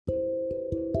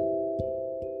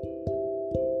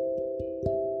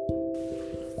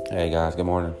Hey guys, good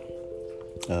morning.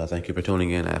 Thank you for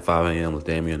tuning in at 5 a.m. with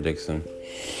Damian Dixon.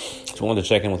 Just wanted to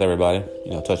check in with everybody,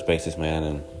 touch bases, man,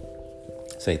 and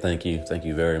say thank you. Thank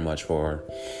you very much for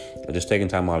just taking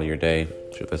time out of your day.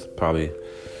 There's probably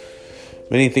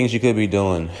many things you could be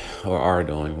doing or are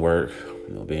doing, work,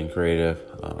 being creative,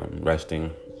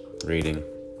 resting, reading,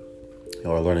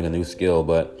 or learning a new skill,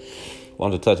 but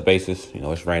wanted to touch bases.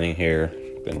 It's raining here.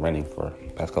 It's been raining for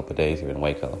the past couple of days here in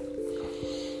Waco.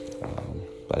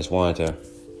 I just wanted to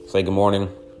say good morning,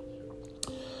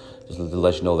 just to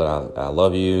let you know that I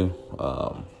love you.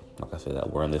 Like I said,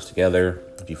 that we're in this together.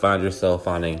 If you find yourself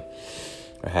finding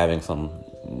or having some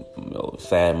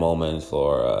sad moments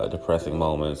or depressing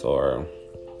moments or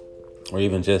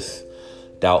even just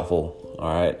doubtful,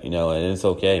 all right, and it's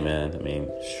okay, man. I mean,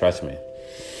 trust me.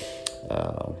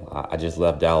 I just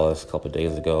left Dallas a couple of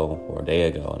days ago or a day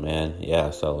ago, and man, yeah,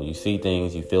 so you see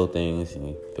things, you feel things, and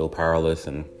you feel powerless,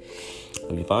 and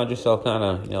if you find yourself kind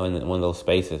of, in one of those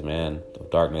spaces, man, of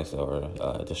darkness or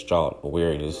distraught or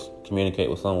weary, just communicate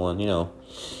with someone,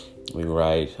 we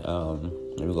write,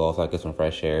 maybe go outside, get some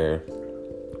fresh air.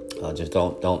 Just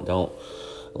don't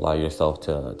allow yourself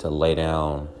to lay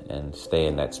down and stay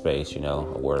in that space,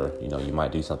 where, you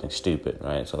might do something stupid,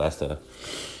 right? So that's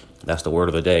the word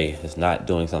of the day. It's not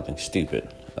doing something stupid.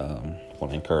 I want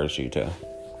to encourage you to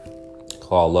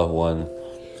call a loved one.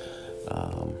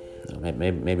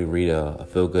 Maybe read a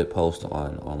feel-good post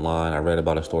online. I read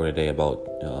about a story today about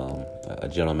a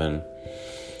gentleman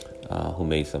who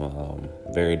made some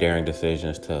very daring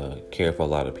decisions to care for a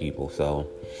lot of people. So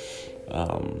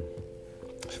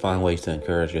find ways to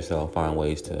encourage yourself. Find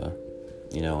ways to,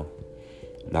 I'm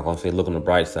not going to say look on the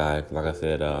bright side. Like I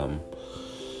said,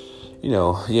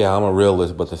 yeah, I'm a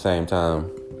realist, but at the same time,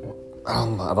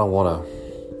 I don't want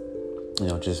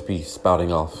to, just be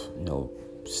spouting off,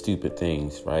 stupid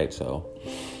things, right? So,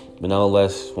 but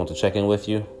nonetheless, want to check in with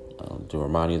you to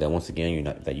remind you that once again,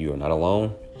 you are not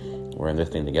alone. We're in this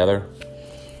thing together.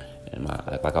 And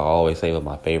like I always say with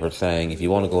my favorite saying, if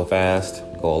you want to go fast,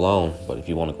 go alone. But if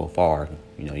you want to go far,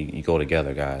 you go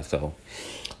together, guys. So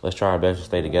let's try our best to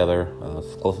stay together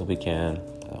as close as we can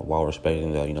while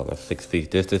respecting the 6 feet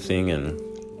distancing and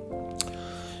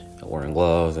wearing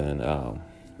gloves and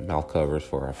mouth covers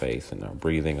for our face and our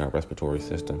breathing, our respiratory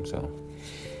system. So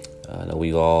I know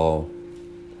we all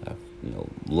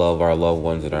love our loved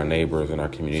ones and our neighbors and our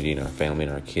community and our family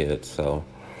and our kids. So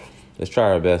let's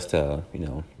try our best to,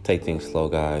 take things slow,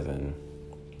 guys, and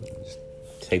just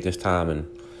take this time and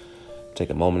take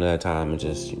a moment at a time and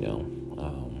just,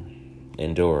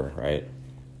 endure, right?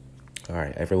 All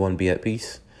right, everyone be at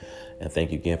peace. And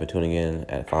thank you again for tuning in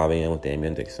at 5 a.m. with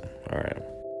Damian Dixon. All right.